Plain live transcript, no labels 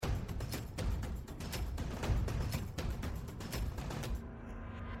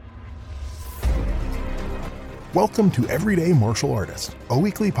Welcome to Everyday Martial Artist, a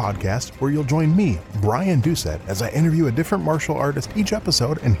weekly podcast where you'll join me, Brian Doucette, as I interview a different martial artist each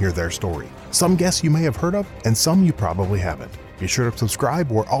episode and hear their story. Some guests you may have heard of, and some you probably haven't. Be sure to subscribe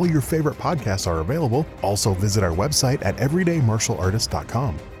where all your favorite podcasts are available. Also visit our website at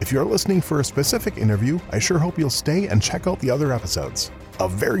everydaymartialartist.com. If you're listening for a specific interview, I sure hope you'll stay and check out the other episodes. A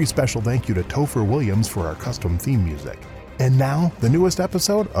very special thank you to Topher Williams for our custom theme music. And now, the newest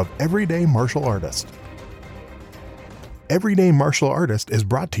episode of Everyday Martial Artist. Everyday Martial Artist is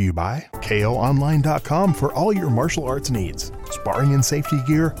brought to you by KOOnline.com for all your martial arts needs. Sparring and safety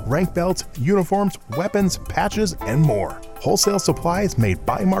gear, rank belts, uniforms, weapons, patches, and more. Wholesale supplies made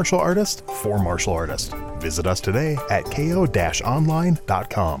by martial artists for martial artists. Visit us today at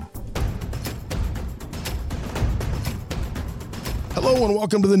KO-online.com. Hello and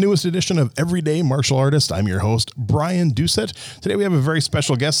welcome to the newest edition of Everyday Martial Artist. I'm your host, Brian Doucette. Today we have a very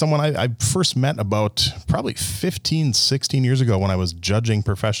special guest, someone I first met about probably 15, 16 years ago when I was judging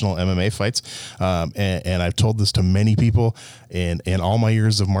professional MMA fights. And I've told this to many people in all my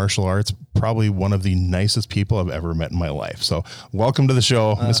years of martial arts, probably one of the nicest people I've ever met in my life. So welcome to the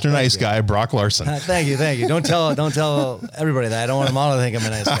show, Mr. Nice Guy, Brock Larson. Thank you. Don't tell everybody that. I don't want them all to think I'm a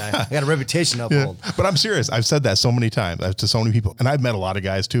nice guy. I got a reputation to uphold. Yeah, but I'm serious. I've said that so many times to so many people. And I've met a lot of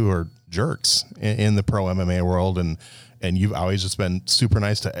guys too who are jerks in the pro MMA world, and you've always just been super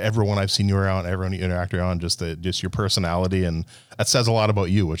nice to everyone I've seen you around, everyone you interact around, just your personality, and that says a lot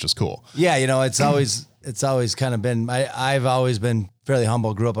about you, which is cool. Yeah, it's always kind of been. I've always been fairly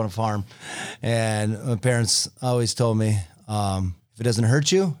humble. Grew up on a farm, and my parents always told me, if it doesn't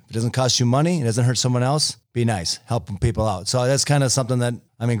hurt you, if it doesn't cost you money, it doesn't hurt someone else, be nice, helping people out. So that's kind of something that,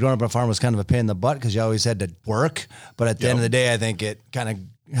 growing up on a farm was kind of a pain in the butt because you always had to work. But at the end of the day, I think it kind of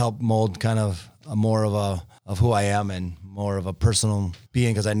helped mold kind of more of who I am and more of a personal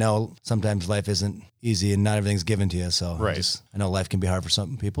being, because I know sometimes life isn't easy and not everything's given to you. So right. I know life can be hard for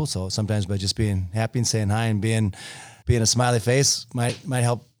some people. So sometimes by just being happy and saying hi and being a smiley face might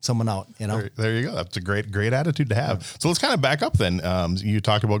help someone out, There you go. That's a great attitude to have. Yeah. So let's kind of back up then. You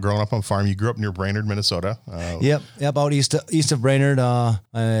talked about growing up on a farm. You grew up near Brainerd, Minnesota. Yep. Out east of Brainerd.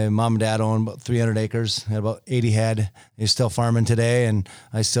 My mom and dad owned about 300 acres, had about 80 head. They're still farming today, and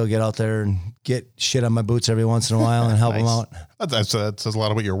I still get out there and get shit on my boots every once in a while and help them out. That says a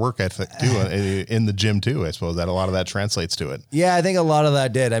lot about your work ethic too, in the gym too. I suppose that a lot of that translates to it. Yeah, I think a lot of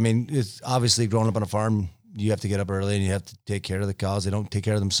that did. It's obviously growing up on a farm. You have to get up early and you have to take care of the cows. They don't take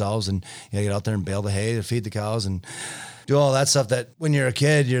care of themselves, and you gotta get out there and bale the hay to feed the cows and do all that stuff that when you're a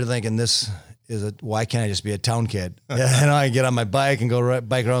kid, you're thinking why can't I just be a town kid? I get on my bike and go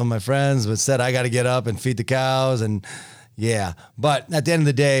bike around with my friends, but instead I got to get up and feed the cows and yeah. But at the end of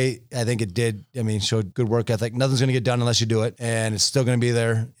the day, I think it did. Showed good work ethic. Nothing's going to get done unless you do it. And it's still going to be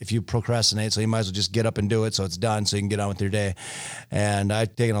there if you procrastinate. So you might as well just get up and do it so it's done so you can get on with your day. And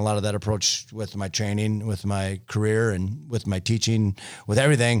I've taken a lot of that approach with my training, with my career, and with my teaching, with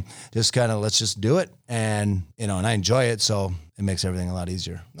everything. Just kind of let's just do it. And, and I enjoy it. So it makes everything a lot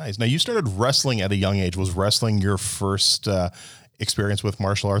easier. Nice. Now you started wrestling at a young age. Was wrestling your first experience with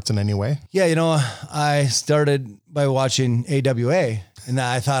martial arts in any way? Yeah, I started by watching AWA, and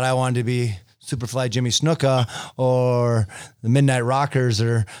I thought I wanted to be Superfly Jimmy Snuka or the Midnight Rockers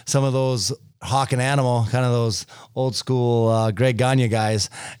or some of those Hawk and Animal, kind of those old school Greg Gagne guys.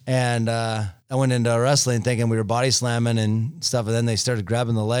 And I went into wrestling thinking we were body slamming and stuff, and then they started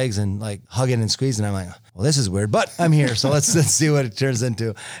grabbing the legs and like hugging and squeezing. I'm like, well, this is weird, but I'm here, so let's see what it turns into.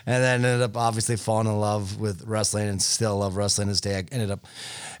 And then ended up obviously falling in love with wrestling and still love wrestling to this day. I ended up,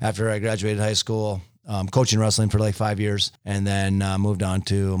 after I graduated high school, coaching wrestling for like 5 years, and then moved on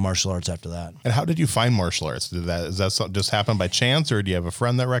to martial arts after that. And how did you find martial arts? Does that just happen by chance, or do you have a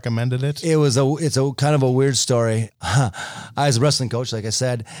friend that recommended it? It's a kind of a weird story. I was a wrestling coach, like I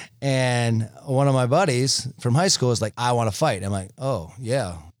said, and one of my buddies from high school was like, I want to fight. I'm like, oh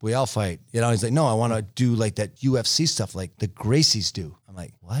yeah, we all fight. He's like, no, I want to do like that UFC stuff like the Gracies do. I'm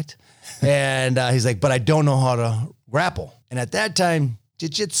like, what? And he's like, but I don't know how to grapple. And at that time,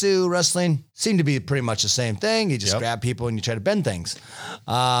 jiu-jitsu, wrestling seemed to be pretty much the same thing. You just grab people and you try to bend things.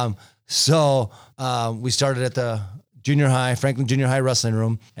 So we started at the Franklin Junior High wrestling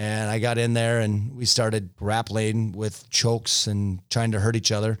room, and I got in there and we started grappling with chokes and trying to hurt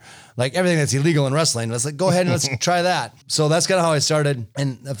each other. Like everything that's illegal in wrestling. Let's go ahead and let's try that. So that's kind of how I started.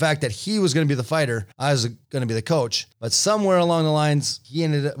 And the fact that he was going to be the fighter, I was going to be the coach. But somewhere along the lines, he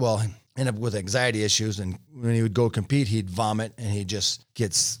ended up, ended up with anxiety issues. And when he would go compete, he'd vomit and he just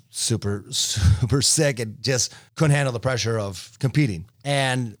gets super, super sick and just couldn't handle the pressure of competing.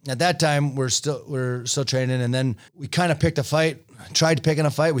 And at that time we're still training. And then we kind of picked a fight, tried picking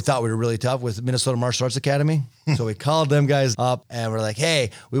a fight. We thought we were really tough with Minnesota Martial Arts Academy. So we called them guys up and we're like,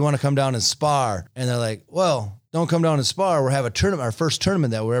 hey, we want to come down and spar. And they're like, well, don't come down and spar. We'll have a tournament. Our first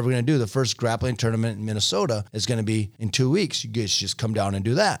tournament that we're ever going to do, the first grappling tournament in Minnesota, is going to be in 2 weeks. You guys just come down and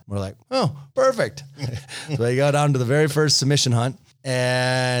do that. We're like, oh, perfect. So I got down to the very first submission hunt.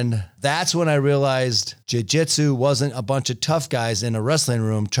 And that's when I realized jiu-jitsu wasn't a bunch of tough guys in a wrestling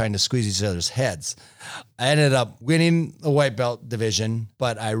room trying to squeeze each other's heads. I ended up winning the white belt division,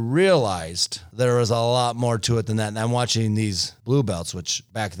 but I realized there was a lot more to it than that. And I'm watching these blue belts, which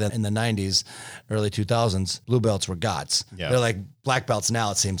back then in the 90s, early 2000s, blue belts were gods. Yeah. They're like black belts now,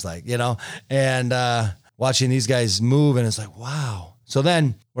 it seems like, and watching these guys move, and it's like, wow. So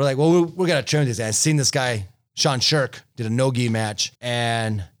then we're like, well, we're going to train these guys. I've seen this guy, Sean Shirk, did a no-gi match,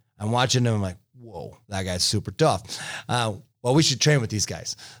 and I'm watching him. I'm like, whoa, that guy's super tough. Well, we should train with these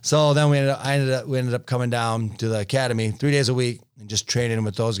guys. So then we ended up coming down to the academy 3 days a week and just training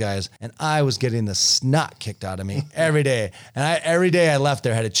with those guys. And I was getting the snot kicked out of me every day. And every day I left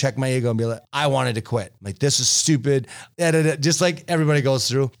there, I had to check my ego and be like, I wanted to quit. Like, this is stupid. Just like everybody goes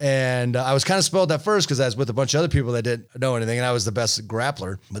through. And I was kind of spoiled at first because I was with a bunch of other people that didn't know anything. And I was the best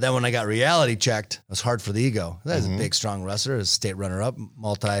grappler. But then when I got reality checked, it was hard for the ego. I was a big, strong wrestler, a state runner-up,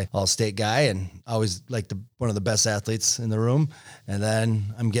 multi-all-state guy, and always like one of the best athletes in the room. And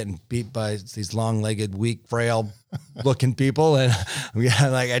then I'm getting beat by these long-legged, weak, frail looking people. And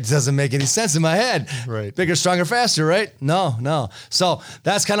I'm like, it doesn't make any sense in my head. Right. Bigger, stronger, faster, right? No. So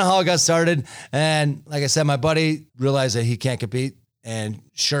that's kind of how it got started. And like I said, my buddy realized that he can't compete. And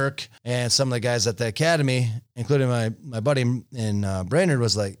Shirk and some of the guys at the academy, including my buddy in Brainerd,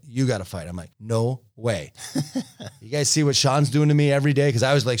 was like, you got to fight. I'm like, no way. You guys see what Sean's doing to me every day? Because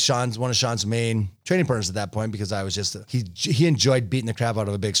I was like one of Sean's main training partners at that point, because I was just, he enjoyed beating the crap out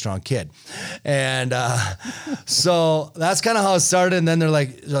of a big, strong kid. And so that's kind of how it started. And then they're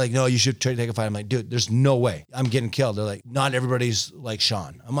like, no, you should take a fight. I'm like, dude, there's no way I'm getting killed. They're like, not everybody's like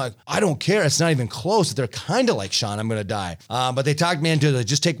Sean. I'm like, I don't care. It's not even close. If they're kind of like Sean, I'm going to die. But they talked me into it.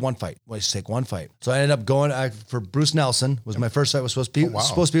 Just take one fight. Well, just take one fight. So I ended up going for Bruce Nelson. Was my first fight. Was supposed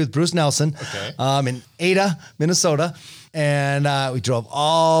to be with Bruce Nelson. Okay. In Ada, Minnesota. And we drove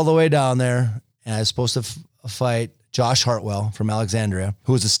all the way down there. And I was supposed to fight Josh Hartwell from Alexandria,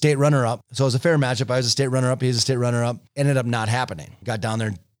 who was a state runner-up. So it was a fair matchup. I was a state runner-up. He was a state runner-up. Ended up not happening. Got down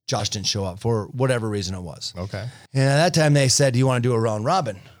there. Josh didn't show up for whatever reason it was. Okay. And at that time, they said, do you want to do a round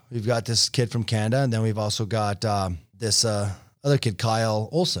robin? We've got this kid from Canada. And then we've also got this other kid, Kyle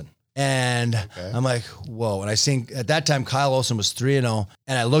Olson. And I'm like, whoa. And I seen at that time, Kyle Olson was 3-0.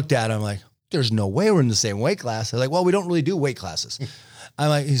 And I looked at him, I'm like, there's no way we're in the same weight class. They're like, well, we don't really do weight classes. I'm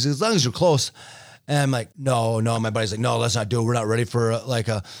like, he says, as long as you're close. And I'm like, no. My buddy's like, no, let's not do it. We're not ready for like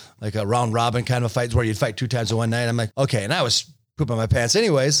a round robin kind of fight where you fight 2 times in one night. I'm like, okay. And I was pooping my pants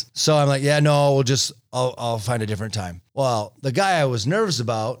anyways. So I'm like, yeah, no, I'll find a different time. Well, the guy I was nervous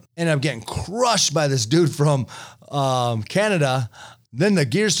about ended up getting crushed by this dude from Canada. Then the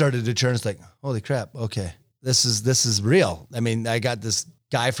gears started to turn. It's like, holy crap. Okay. This is real. I mean, I got this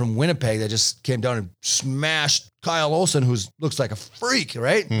guy from Winnipeg that just came down and smashed Kyle Olson, who looks like a freak,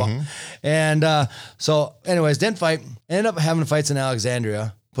 right? Mm-hmm. And so anyways, didn't fight. Ended up having fights in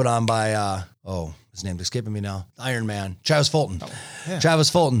Alexandria, put on by, his name's escaping me now, Iron Man, Travis Fulton. Oh, yeah. Travis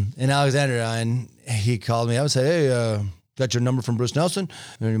Fulton in Alexandria. And he called me up and said, hey, got your number from Bruce Nelson.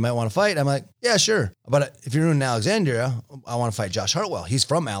 You might want to fight. I'm like, yeah, sure. But if you're in Alexandria, I want to fight Josh Hartwell. He's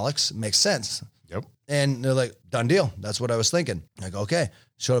from Alex. Makes sense. Yep. And they're like, done deal. That's what I was thinking. Like, okay.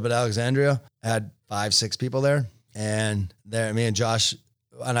 Showed up at Alexandria, had 5-6 people there. And there, me and Josh,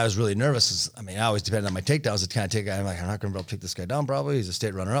 and I was really nervous. I mean, I always depended on my takedowns to kind of take. I'm like, I'm not going to be able to take this guy down probably. He's a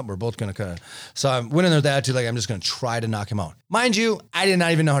state runner-up. We're both going to kind of. So I went in there with that attitude, like, I'm just going to try to knock him out. Mind you, I did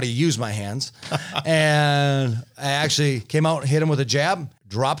not even know how to use my hands. And I actually came out, hit him with a jab,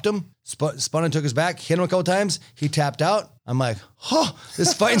 dropped him, spun and took his back, hit him a couple times. He tapped out. I'm like,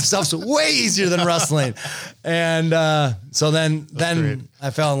 this fighting stuff's way easier than wrestling. And so then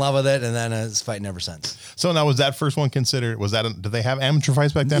I fell in love with it, and then it's fighting ever since. So now, was that first one considered, did they have amateur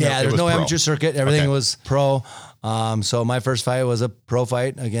fights back then? Yeah, there's no amateur circuit. Everything was pro. So my first fight was a pro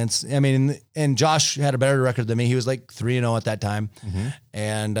fight against, and Josh had a better record than me. He was like 3-0 at that time. Mm-hmm.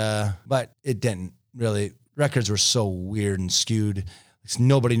 And, but it didn't really, records were so weird and skewed.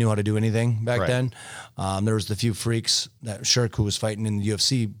 Nobody knew how to do anything back Right. then. There was the few freaks that Shirk, who was fighting in the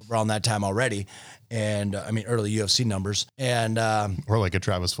UFC around that time already. And early UFC numbers. And, Or like a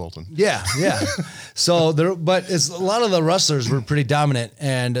Travis Fulton. yeah. So but it's a lot of the wrestlers were pretty dominant.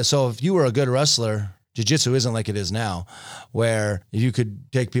 And so if you were a good wrestler, jiu-jitsu isn't like it is now, where you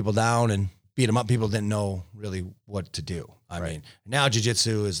could take people down and beat them up. People didn't know really what to do. I mean, now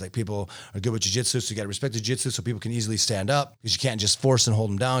jiu-jitsu is like people are good with jiu-jitsu, so you got to respect the jiu-jitsu so people can easily stand up because you can't just force and hold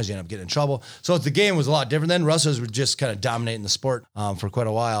them down because you end up getting in trouble. So the game was a lot different then. Wrestlers were just kind of dominating the sport for quite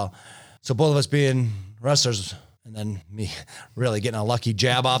a while. So both of us being wrestlers and then me really getting a lucky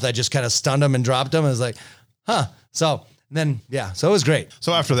jab off that just kind of stunned him and dropped him. I was like, So then, so it was great.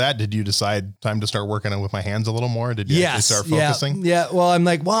 So after that, did you decide time to start working with my hands a little more? Did you actually start focusing? Yeah. Well, I'm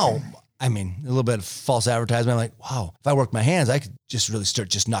like, wow. A little bit of false advertisement. I'm like, wow, if I worked my hands, I could just really start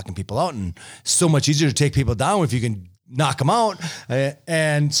just knocking people out, and so much easier to take people down if you can knock them out.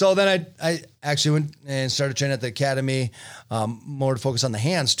 And so then I actually went and started training at the academy, more to focus on the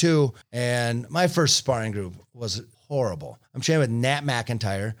hands too. And my first sparring group was horrible. I'm training with Nat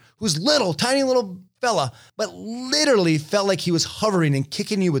McIntyre, who's little, tiny little fella, but literally felt like he was hovering and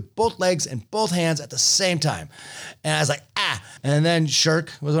kicking you with both legs and both hands at the same time. And I was like, And then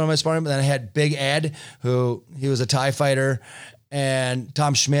Shirk was one of my sparring, but then I had Big Ed, he was a Thai fighter, and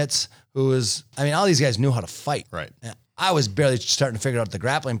Tom Schmitz, who was, all these guys knew how to fight. Right. And I was barely starting to figure out the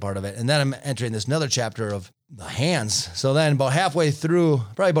grappling part of it. And then I'm entering this another chapter of the hands. So then about halfway through,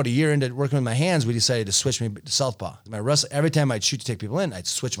 probably about a year into working with my hands, we decided to switch me to southpaw. Every time I'd shoot to take people in, I'd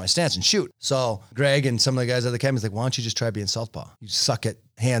switch my stance and shoot. So Greg and some of the guys at the academy was like, why don't you just try being southpaw? You suck at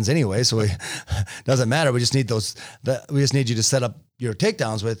hands anyway, so it doesn't matter. We just need we just need you to set up your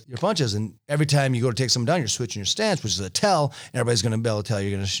takedowns with your punches. And every time you go to take someone down, you're switching your stance, which is a tell. Everybody's going to be able to tell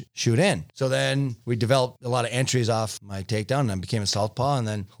you're going to shoot in. So then we developed a lot of entries off my takedown, and I became a southpaw. And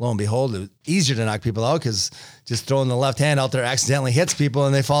then lo and behold, it was easier to knock people out because just throwing the left hand out there accidentally hits people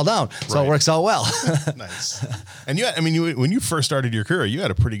and they fall down. So it works out well. Nice. And when you first started your career, you had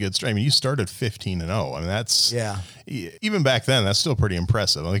a pretty good strength. You started 15-0. That's even back then, that's still pretty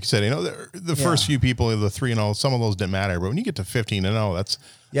impressive. Like you said, the first few people, the 3-0, some of those didn't matter. But when you get to 15-0, that's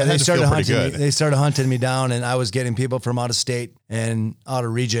they started hunting me. They started hunting me down, and I was getting people from out of state and out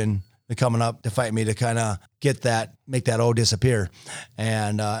of region coming up to fight me to kind of make that O disappear.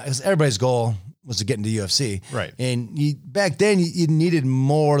 And everybody's goal was to get into UFC. Right. And back then you needed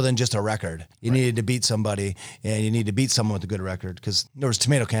more than just a record. You needed to beat somebody, and you need to beat someone with a good record because there was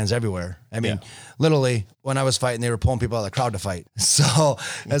tomato cans everywhere. Literally when I was fighting, they were pulling people out of the crowd to fight. So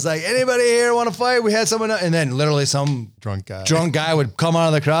it's like, anybody here want to fight? We had someone, and then literally some drunk guy would come out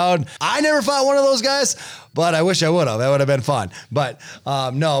of the crowd. I never fought one of those guys, but I wish I would have. That would have been fun. But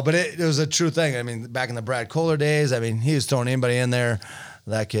no, but it was a true thing. Back in the Brad Kohler days, he was throwing anybody in there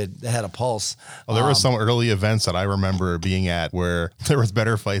that had a pulse. Well, there were some early events that I remember being at where there was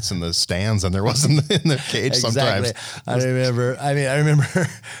better fights in the stands than there was in the cage sometimes. I remember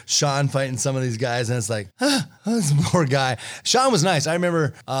Sean fighting some of these guys, and it's like, this poor guy. Sean was nice. I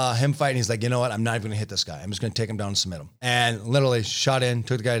remember him fighting. He's like, you know what? I'm not even going to hit this guy. I'm just going to take him down and submit him. And literally shot in,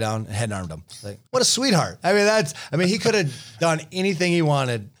 took the guy down, and head and armed him. Like, what a sweetheart. He could have done anything he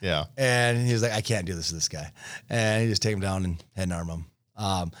wanted. Yeah. And he was like, I can't do this to this guy. And he just take him down and head and arm him.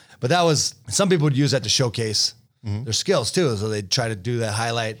 But that was, some people would use that to showcase their skills too. So they'd try to do that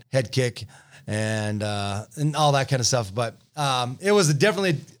highlight head kick and all that kind of stuff. But it was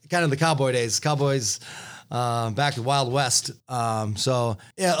definitely kind of the cowboy days. Cowboys back to Wild West. So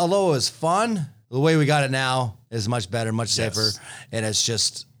yeah, although it was fun, the way we got it now is much better, much safer. Yes. And it's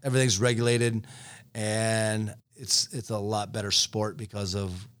just, everything's regulated, and it's a lot better sport because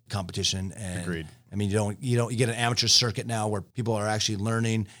of competition. And agreed. You get an amateur circuit now where people are actually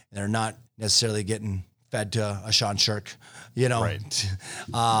learning, and they're not necessarily getting fed to a Sean Shirk,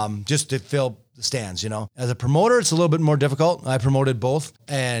 just to fill the stands, As a promoter, it's a little bit more difficult. I promoted both,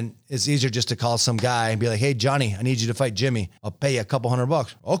 and it's easier just to call some guy and be like, hey, Johnny, I need you to fight Jimmy. I'll pay you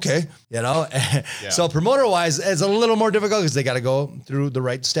 $200. Okay. Yeah. So promoter wise, it's a little more difficult because they got to go through the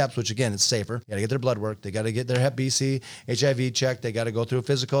right steps, which again, it's safer. They got to get their blood work. They got to get their Hep B, C, HIV checked. They got to go through a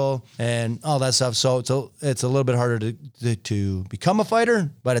physical and all that stuff. So it's a little bit harder to become a fighter,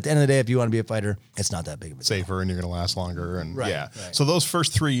 but at the end of the day, if you want to be a fighter, it's not that big of a deal. Safer, and you're going to last longer. And right. So those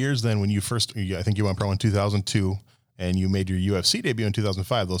first 3 years then, when you first, I think you went pro in 2002, and you made your UFC debut in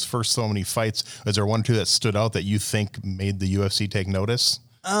 2005. Those first so many fights, is there one or two that stood out that you think made the UFC take notice?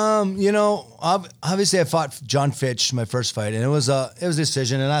 Obviously I fought John Fitch my first fight, and it was a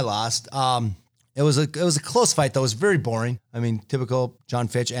decision, and I lost. It was a close fight though. It was very boring. Typical John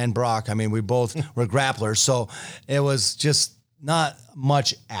Fitch and Brock. We both were grapplers, so it was just not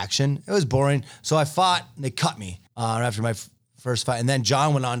much action. It was boring. So I fought, and they cut me after my first fight. And then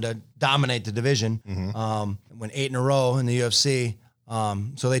John went on to dominate the division, went 8 in a row in the UFC.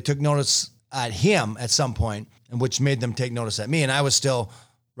 So they took notice at him at some point, and which made them take notice at me. And I was still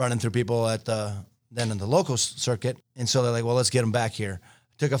running through people in the local circuit. And so they're like, well, let's get him back here.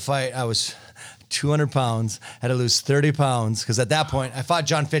 Took a fight. I was 200 pounds, had to lose 30 pounds. Because at that point, I fought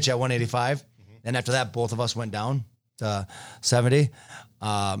John Fitch at 185. And after that, both of us went down to 70.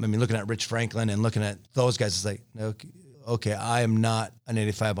 I mean, looking at Rich Franklin and looking at those guys, it's like, okay, I am not an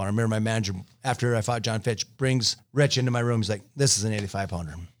 85 pounder. I remember my manager, after I fought John Fitch, brings Rich into my room. He's like, this is an 85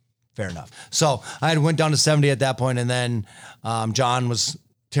 pounder. Fair enough. So I had went down to 70 at that point, and then John was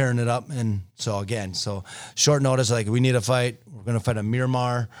tearing it up. And so short notice, like, we need a fight. We're going to fight a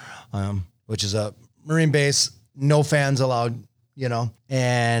Miramar, which is a Marine base, no fans allowed,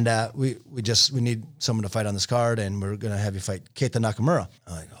 and we need someone to fight on this card, and we're going to have you fight Keita Nakamura.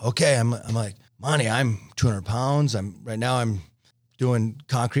 I'm like, okay. I'm like, Monty, I'm 200 pounds. Right now I'm doing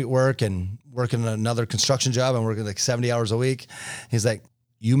concrete work and working another construction job. I'm working like 70 hours a week. He's like,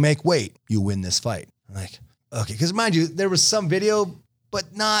 you make weight, you win this fight. I'm like, okay. Cause mind you, there was some video,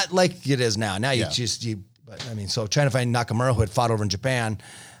 but not like it is now. Now so trying to find Nakamura, who had fought over in Japan,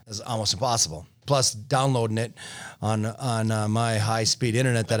 is almost impossible. Plus downloading it on my high speed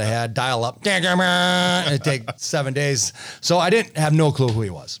internet that I had, dial up, it'd take 7 days. So I didn't have no clue who he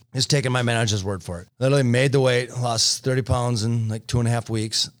was. Just taking my manager's word for it. Literally made the weight, lost 30 pounds in like 2.5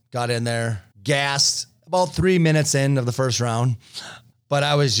 weeks, got in there, gassed about 3 minutes in of the first round. But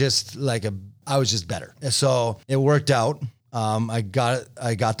I was just better. So it worked out. I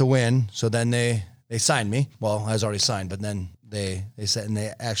got the win. So then they signed me. Well, I was already signed, but then they said, and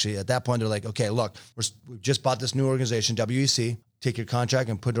they actually, at that point, they're like, okay, look, we've just bought this new organization, WEC, take your contract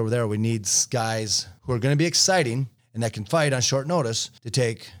and put it over there. We need guys who are going to be exciting and that can fight on short notice to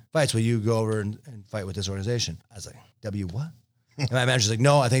take fights. Will you go over and fight with this organization? I was like, what? And my manager's like,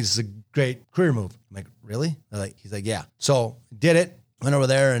 no, I think this is a great career move. I'm like, really? He's like, yeah. So did it, went over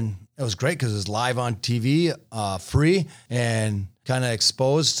there, and it was great because it was live on TV, free, and kind of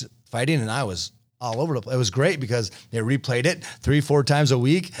exposed fighting. And I was all over the place. It was great because they replayed it 3-4 times a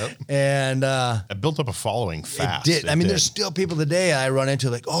week. Yep. And it built up a following fast. It did. There's still people today I run into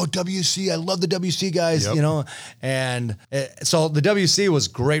like, oh, WC, I love the WC guys, And so the WC was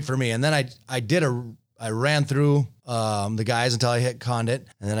great for me. And then I ran through the guys until I hit Condit,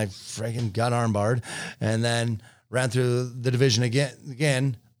 and then I freaking got armbarred, and then ran through the division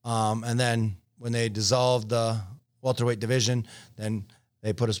again. And then when they dissolved the welterweight division, then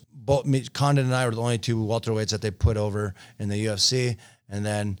they put us both. Condit and I were the only two welterweights that they put over in the UFC, and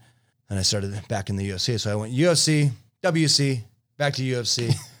then I started back in the UFC. So I went UFC, WC, back to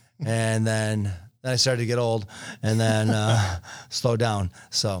UFC, and then I started to get old, and then slow down.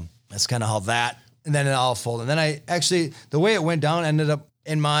 So that's kind of how that. And then it all folded. And then the way it went down ended up,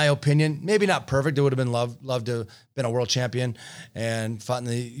 in my opinion, maybe not perfect. It would have been loved to have been a world champion and fought in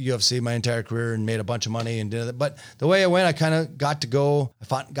the UFC my entire career and made a bunch of money and did it. But the way it went, I kind of got to go.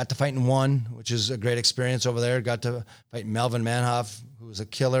 Got to fight in one, which is a great experience over there. Got to fight Melvin Manhoff, who was a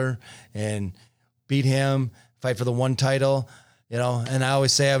killer, and beat him, fight for the one title, And I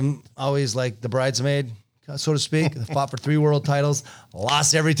always say I'm always like the bridesmaid, so to speak. Fought for 3 world titles,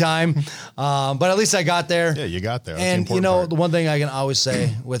 lost every time. But at least I got there. Yeah, you got there. That's and the part. The one thing I can always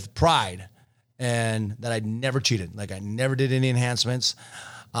say with pride, and that I never cheated. Like I never did any enhancements.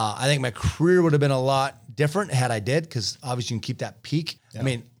 I think my career would have been a lot different had I did, because obviously you can keep that peak.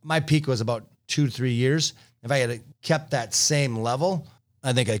 Yeah. My peak was about 2 to 3 years. If I had kept that same level,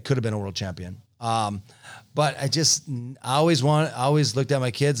 I think I could have been a world champion. But I always looked at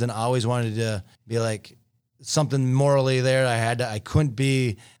my kids and I always wanted to be like, something morally there. I couldn't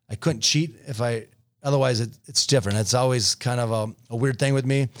cheat otherwise it's different. It's always kind of a weird thing with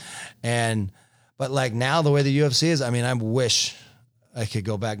me. But like now the way the UFC is, I wish I could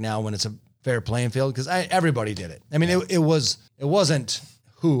go back now when it's a fair playing field, because everybody did it. It wasn't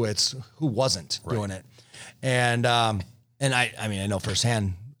who wasn't doing it. And I know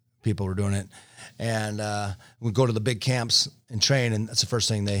firsthand people were doing it, and we go to the big camps and train, and that's the first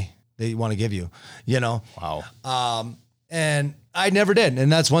thing they want to give you, Wow. And I never did.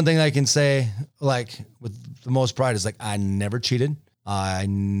 And that's one thing I can say, like, with the most pride, is like, I never cheated. I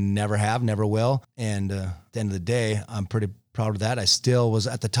never have, never will. And at the end of the day, I'm pretty proud of that. I still was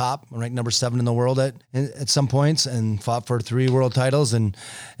at the top, ranked number 7 in the world at some points, and fought for 3 world titles, and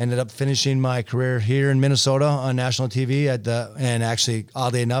ended up finishing my career here in Minnesota on national TV and actually,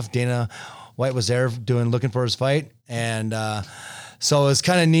 oddly enough, Dana White was there looking for his fight. And, so it's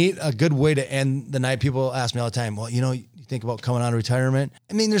kind of neat, a good way to end the night. People ask me all the time, well, you think about coming out of retirement.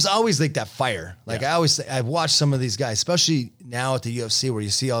 I mean, there's always like that fire. Like I've watched some of these guys, especially now at the UFC where you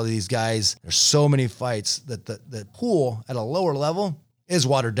see all these guys, there's so many fights that the pool at a lower level is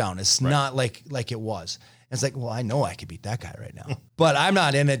watered down. It's not like it was. It's like, well, I know I could beat that guy right now, but I'm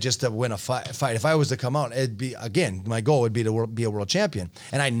not in it just to win a fight. If I was to come out, it'd be, again, my goal would be to be a world champion.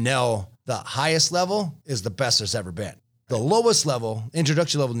 And I know the highest level is the best there's ever been. The lowest level,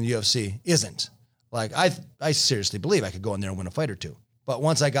 introduction level in the UFC isn't. Like I seriously believe I could go in there and win a fight or two. But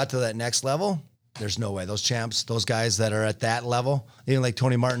once I got to that next level, there's no way. Those champs, those guys that are at that level, even like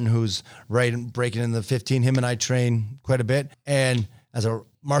Tony Martin, who's breaking in the 15, him and I train quite a bit. And as a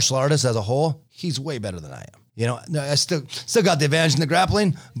martial artist as a whole, he's way better than I am. You know, I still got the advantage in the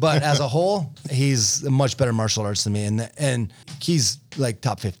grappling, but as a whole, he's a much better martial artist than me. And he's like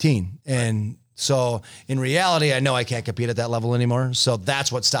top 15. And so in reality, I know I can't compete at that level anymore. So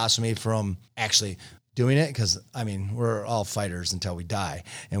that's what stops me from actually doing it. Cause I mean, we're all fighters until we die.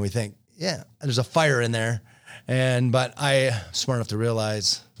 And we think, yeah, there's a fire in there. But I smart enough to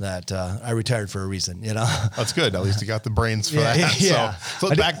realize that I retired for a reason, you know. That's good. At least you got the brains for that. Yeah.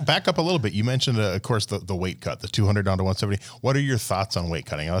 So back up a little bit. You mentioned, of course, the weight cut, the 200 down to 170. What are your thoughts on weight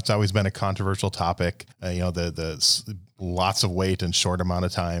cutting? That's always been a controversial topic. You know, the lots of weight in short amount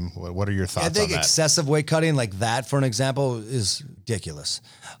of time. What are your thoughts on that? I think excessive weight cutting like that, for an example, is ridiculous.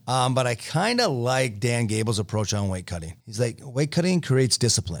 But I kind of like Dan Gable's approach on weight cutting. He's like, weight cutting creates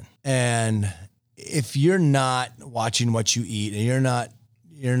discipline. And if you're not watching what you eat and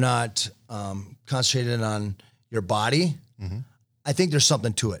you're not concentrated on your body, I think there's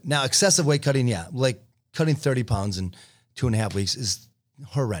something to it. Now, excessive weight cutting, like cutting 30 pounds in 2.5 weeks is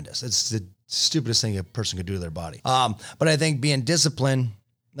horrendous. It's the stupidest thing a person could do to their body. But I think being disciplined,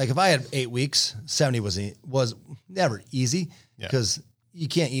 like if I had 8 weeks, 70 was never easy because you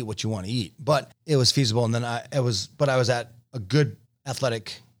can't eat what you want to eat, but it was feasible. And then I was at a good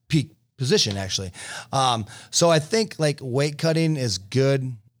athletic peak position actually. So I think like weight cutting is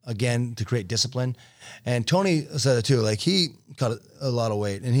good again to create discipline. And Tony said it too, like he cut a lot of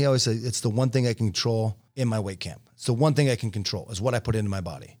weight and he always said, it's the one thing I can control in my weight camp. It's the one thing I can control is what I put into my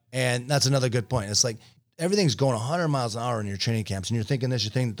body. And that's another good point. It's like everything's going 100 miles an hour in your training camps and you're thinking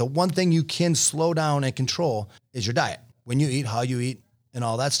the one thing you can slow down and control is your diet, when you eat, how you eat and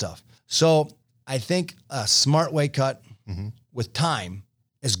all that stuff. So I think a smart weight cut with time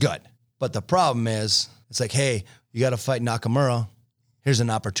is good. But the problem is, it's like, hey, you got to fight Nakamura. Here's an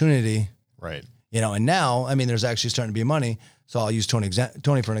opportunity. Right. You know, and now, I mean, there's actually starting to be money. So I'll use Tony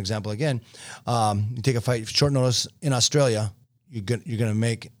for an example again. You take a fight short notice in Australia, you're going to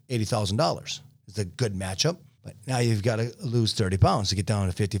make $80,000. It's a good matchup. But now you've got to lose 30 pounds to get down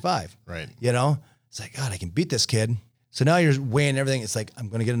to 55. Right. You know, it's like, God, I can beat this kid. So now you're weighing everything. It's like, I'm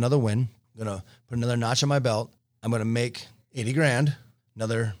going to get another win. I'm going to put another notch on my belt. I'm going to make 80 grand.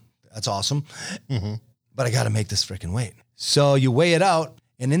 That's awesome. But I got to make this freaking weight. So you weigh it out.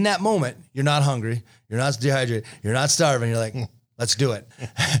 And in that moment, you're not hungry. You're not dehydrated. You're not starving. You're like, let's do it.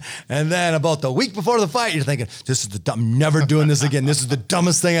 And then about the week before the fight, you're thinking, I'm never doing this again. This is the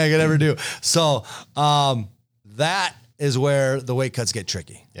dumbest thing I could ever do. So that is where the weight cuts get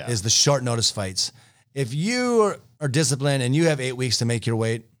tricky, is the short notice fights. If you are disciplined and you have 8 weeks to make your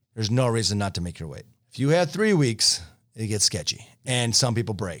weight, there's no reason not to make your weight. If you have 3 weeks, it gets sketchy. And some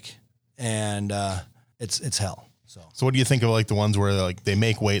people break. And it's hell. So what do you think of like the ones where like they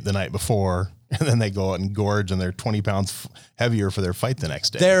make weight the night before and then they go out and gorge and they're 20 pounds heavier for their fight the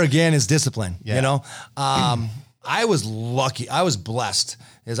next day? There again is discipline. You know, I was lucky. I was blessed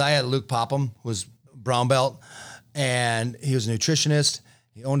as I had Luke Popham, who was brown belt, and he was a nutritionist.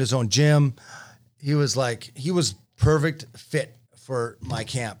 He owned his own gym. He was perfect fit for my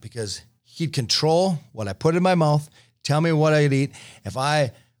camp because he'd control what I put in my mouth, tell me what I'd eat. If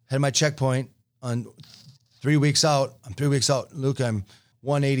I had my checkpoint on 3 weeks out, I'm 3 weeks out. Luke, I'm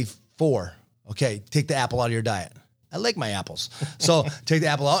 184. Okay, take the apple out of your diet. I like my apples. So take the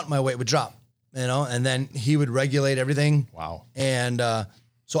apple out, my weight would drop, you know, and then he would regulate everything. Wow. And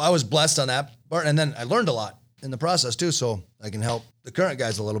so I was blessed on that part. And then I learned a lot in the process too. So I can help the current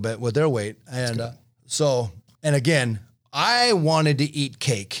guys a little bit with their weight. And and again, I wanted to eat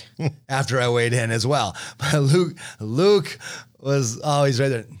cake after I weighed in as well. But Luke was always right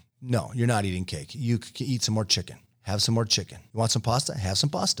there. No, you're not eating cake. You can eat some more chicken. Have some more chicken. You want some pasta? Have some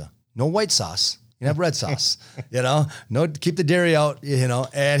pasta. No white sauce. You can have red sauce. You know, no, keep the dairy out, you know.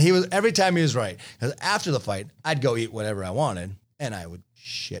 And every time he was right. Because after the fight, I'd go eat whatever I wanted and I would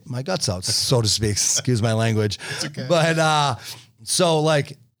shit my guts out, so to speak. Excuse my language. It's okay. But so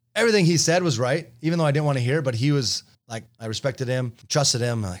like everything he said was right, even though I didn't want to hear, but he was Like I respected him, trusted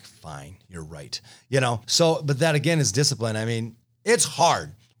him. I'm like, fine, you're right. So, but that again is discipline. I mean, it's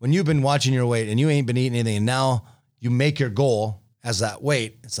hard when you've been watching your weight and you ain't been eating anything. And now you make your goal as that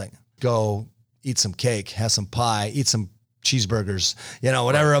weight. It's like, go eat some cake, have some pie, eat some cheeseburgers,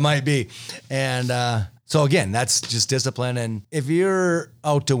 whatever it might be. And, so again, that's just discipline. And if you're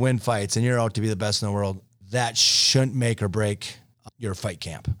out to win fights and you're out to be the best in the world, that shouldn't make or break your fight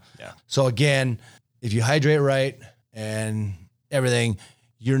camp. Yeah. So again, if you hydrate right and everything,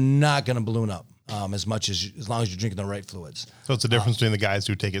 you're not going to balloon up as long as you're drinking the right fluids. So it's the difference between the guys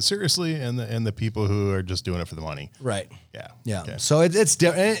who take it seriously and the people who are just doing it for the money. Right. Yeah. Yeah. Okay. So it's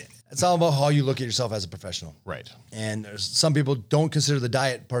different. It's all about how you look at yourself as a professional. Right. And some people don't consider the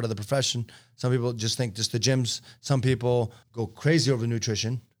diet part of the profession. Some people just think just the gyms. Some people go crazy over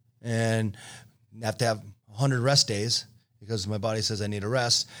nutrition and have to have 100 rest days because my body says I need a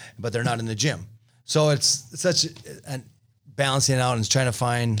rest, but they're not in the gym. So it's such a balancing out and trying to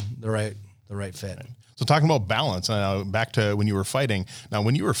find the right fit. Right. So talking about balance, back to when you were fighting. Now,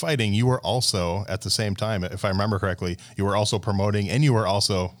 when you were fighting, you were also at the same time, if I remember correctly, you were also promoting and you were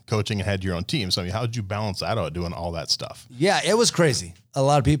also coaching and had your own team. So how did you balance that out, doing all that stuff? Yeah, it was crazy. A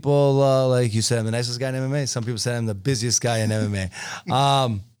lot of people, like you said, I'm the nicest guy in MMA. Some people said I'm the busiest guy in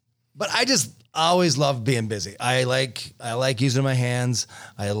MMA. But I just always loved being busy. I like using my hands.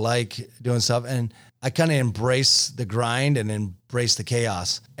 I like doing stuff. And I kind of embrace the grind and embrace the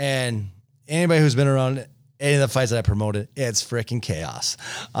chaos. And anybody who's been around any of the fights that I promoted, it's freaking chaos.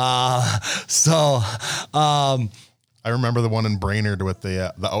 I remember the one in Brainerd with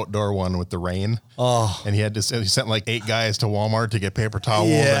the outdoor one with the rain. Oh, and he sent like 8 guys to Walmart to get paper towels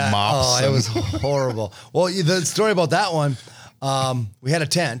and mops. Oh, it was horrible. Well, the story about that one, we had a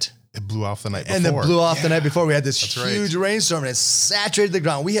tent. It blew off the night before. And it blew off the night before. We had this huge rainstorm and it saturated the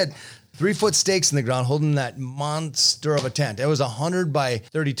ground. We had 3-foot stakes in the ground holding that monster of a tent. It was 100 by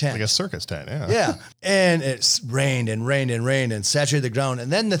 30 tent. Like a circus tent, yeah. Yeah. And it rained and rained and rained and saturated the ground.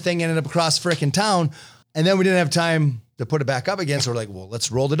 And then the thing ended up across frickin' town. And then we didn't have time to put it back up again. So we're like, well, let's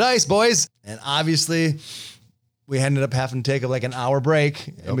roll the dice, boys. And obviously we ended up having to take like an hour break.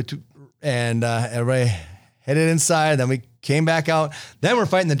 Yep. And everybody headed inside. Then we came back out. Then we're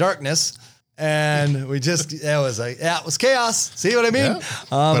fighting the darkness. And we just, it was chaos. See what I mean? Yeah.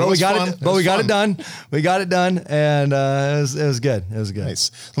 But we got it. But we got it done. We got it done, and it was good. It was good.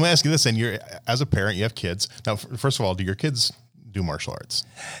 Nice. Let me ask you this: and you're as a parent, you have kids. Now, first of all, do your kids do martial arts?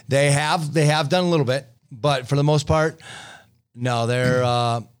 They have done a little bit, but for the most part, no. They're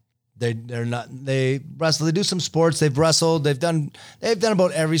not. They wrestle. They do some sports. They've wrestled. They've done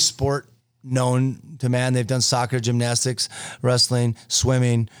about every sport known to man. They've done soccer, gymnastics, wrestling,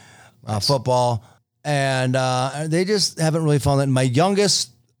 swimming. Football, and they just haven't really found that. My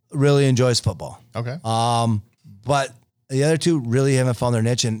youngest really enjoys football. Okay. But the other two really haven't found their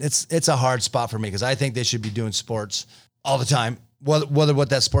niche, and it's a hard spot for me because I think they should be doing sports all the time, whether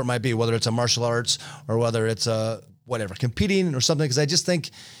what that sport might be, whether it's a martial arts or whether it's a whatever competing or something. Because I just think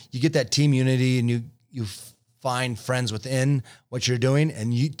you get that team unity and you find friends within what you're doing,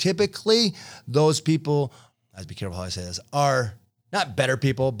 and you typically those people. I have to be careful how I say this. Are not better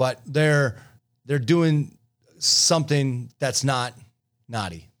people, but they're doing something that's not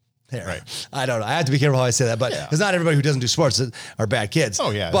naughty. There. Right. I don't know. I have to be careful how I say that, but because not everybody who doesn't do sports are bad kids.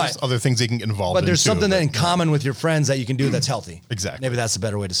 Oh yeah. But there's other things they can get involved in. But there's something that in common with your friends that you can do that's healthy. Exactly. Maybe that's a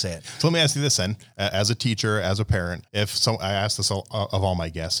better way to say it. So let me ask you this then, as a teacher, as a parent, I ask this of all my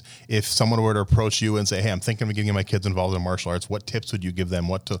guests, if someone were to approach you and say, hey, I'm thinking of getting my kids involved in martial arts, what tips would you give them?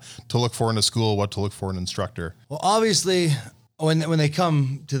 What to look for in a school, what to look for in an instructor? Well, obviously when they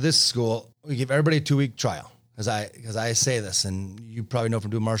come to this school, we give everybody a 2-week trial. Because I say this, and you probably know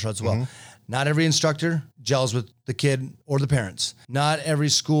from doing martial arts as well. Mm-hmm. Not every instructor gels with the kid or the parents. Not every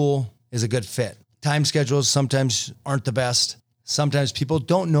school is a good fit. Time schedules sometimes aren't the best. Sometimes people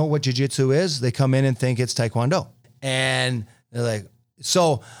don't know what jiu-jitsu is. They come in and think it's taekwondo. And they're like,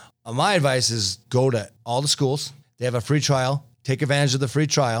 so my advice is go to all the schools. They have a free trial. Take advantage of the free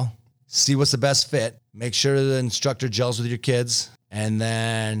trial. See what's the best fit. Make sure the instructor gels with your kids. And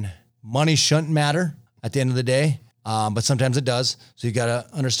then money shouldn't matter at the end of the day, but sometimes it does. So you got to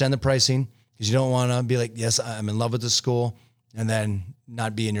understand the pricing because you don't want to be like, yes, I'm in love with this school, and then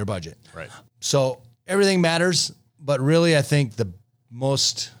not be in your budget. Right. So everything matters, but really I think the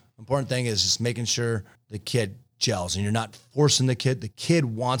most important thing is just making sure the kid gels and you're not forcing the kid. The kid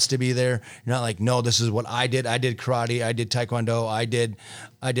wants to be there. You're not like, no, this is what I did. I did karate. I did taekwondo. I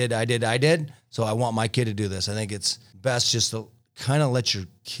did. So I want my kid to do this. I think it's best just to kind of let your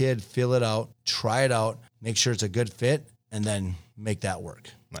kid feel it out, try it out, make sure it's a good fit, and then make that work.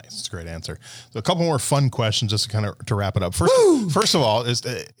 Nice. That's a great answer. So a couple more fun questions just to kind of to wrap it up. First of all, is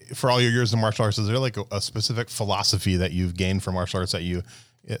for all your years in martial arts, is there like a specific philosophy that you've gained from martial arts that you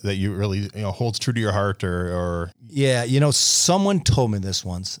really, holds true to your heart or? Yeah. Someone told me this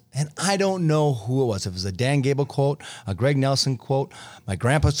once, and I don't know who it was. If it was a Dan Gable quote, a Greg Nelson quote, my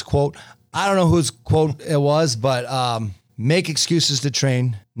grandpa's quote, I don't know whose quote it was, but make excuses to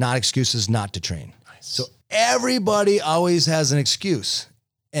train, not excuses not to train. Nice. So everybody always has an excuse.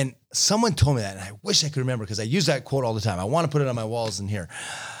 And someone told me that, and I wish I could remember because I use that quote all the time. I want to put it on my walls in here.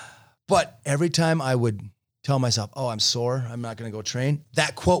 But every time I would tell myself, oh, I'm sore, I'm not going to go train,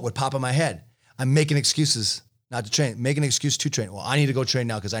 that quote would pop in my head. I'm making excuses not to train, make an excuse to train. Well, I need to go train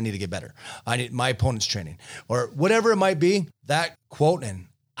now because I need to get better. My opponent's training or whatever it might be, that quote. And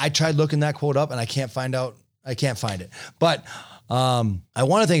I tried looking that quote up and I can't find it. But I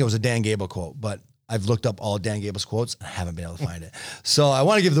want to think it was a Dan Gable quote, but I've looked up all Dan Gable's quotes and I haven't been able to find it. So I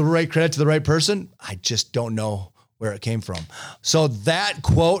want to give the right credit to the right person. I just don't know where it came from. So that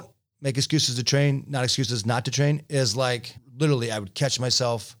quote, make excuses to train, not excuses not to train, is like literally I would catch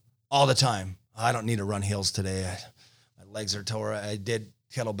myself all the time. I don't need to run hills today. My legs are tore. I did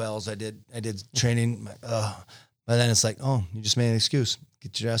kettlebells. I did training. But then it's like, oh, you just made an excuse.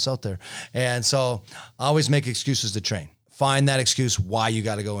 Get your ass out there. And so I always make excuses to train. Find that excuse why you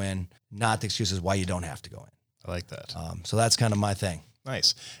got to go in, not the excuses why you don't have to go in. I like that. So that's kind of my thing.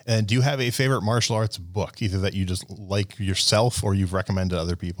 Nice. And do you have a favorite martial arts book, either that you just like yourself or you've recommended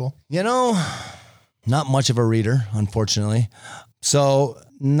other people? Not much of a reader, unfortunately. So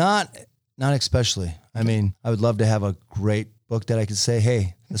not especially. I mean, I would love to have a great book that I could say,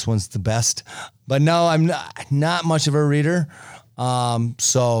 hey, this one's the best. But no, I'm not much of a reader.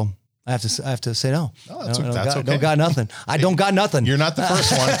 So I have to say no. Oh, that's okay. Don't got nothing. I don't got nothing. You're not the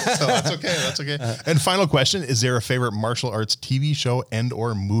first one, so that's okay. That's okay. And final question: is there a favorite martial arts TV show and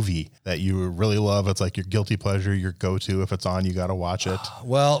or movie that you really love? It's like your guilty pleasure, your go-to. If it's on, you got to watch it.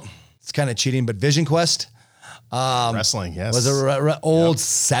 Well, it's kind of cheating, but Vision Quest. Wrestling, yes. Was it old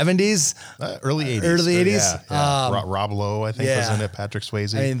 70s? Early 80s. Early 80s. Yeah. Rob Lowe, I think, was in it. Patrick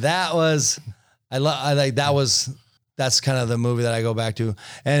Swayze. I mean, that's kind of the movie that I go back to.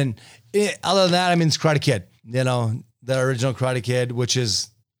 And other than that, I mean, it's Karate Kid, the original Karate Kid, which is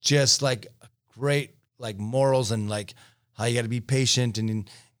just like great, like morals and like how you got to be patient and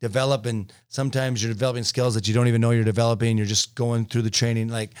develop. And sometimes you're developing skills that you don't even know you're developing. You're just going through the training.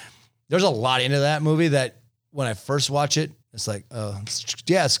 Like there's a lot into that movie that when I first watch it, it's like,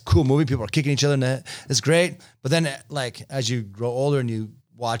 it's a cool movie. People are kicking each other in the head. It's great. But then like, as you grow older and you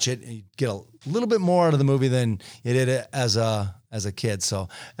watch it and you get a little bit more out of the movie than you did it as a kid. So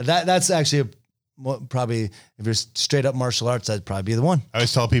that's actually probably, if you're straight up martial arts, that'd probably be the one. I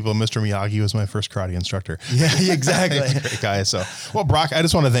always tell people Mr. Miyagi was my first karate instructor. Yeah, exactly. He's a great guy. So, well, Brock, I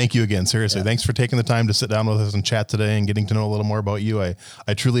just want to thank you again. Seriously. Yeah. Thanks for taking the time to sit down with us and chat today and getting to know a little more about you. I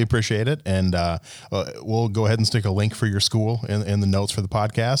truly appreciate it. And we'll go ahead and stick a link for your school in the notes for the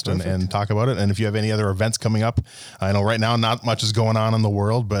podcast and talk about it. And if you have any other events coming up, I know right now not much is going on in the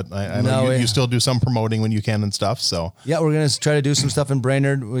world, but I know you still do some promoting when you can and stuff. So yeah, we're going to try to do some stuff in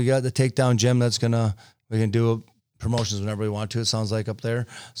Brainerd. We got the Takedown Gym we can do promotions whenever we want to, it sounds like, up there.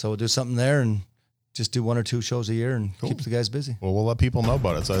 So we'll do something there and just do 1 or 2 shows a year and keep the guys busy. Well, we'll let people know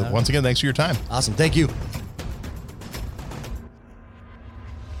about it. So once again, thanks for your time. Awesome. Thank you.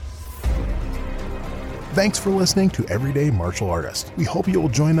 Thanks for listening to Everyday Martial Artist. We hope you will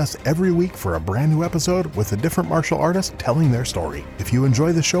join us every week for a brand new episode with a different martial artist telling their story. If you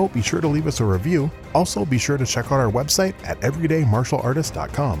enjoy the show, be sure to leave us a review. Also, be sure to check out our website at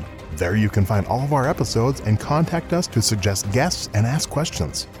everydaymartialartist.com. There you can find all of our episodes and contact us to suggest guests and ask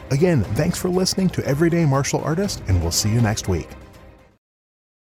questions. Again, thanks for listening to Everyday Martial Artist, and we'll see you next week.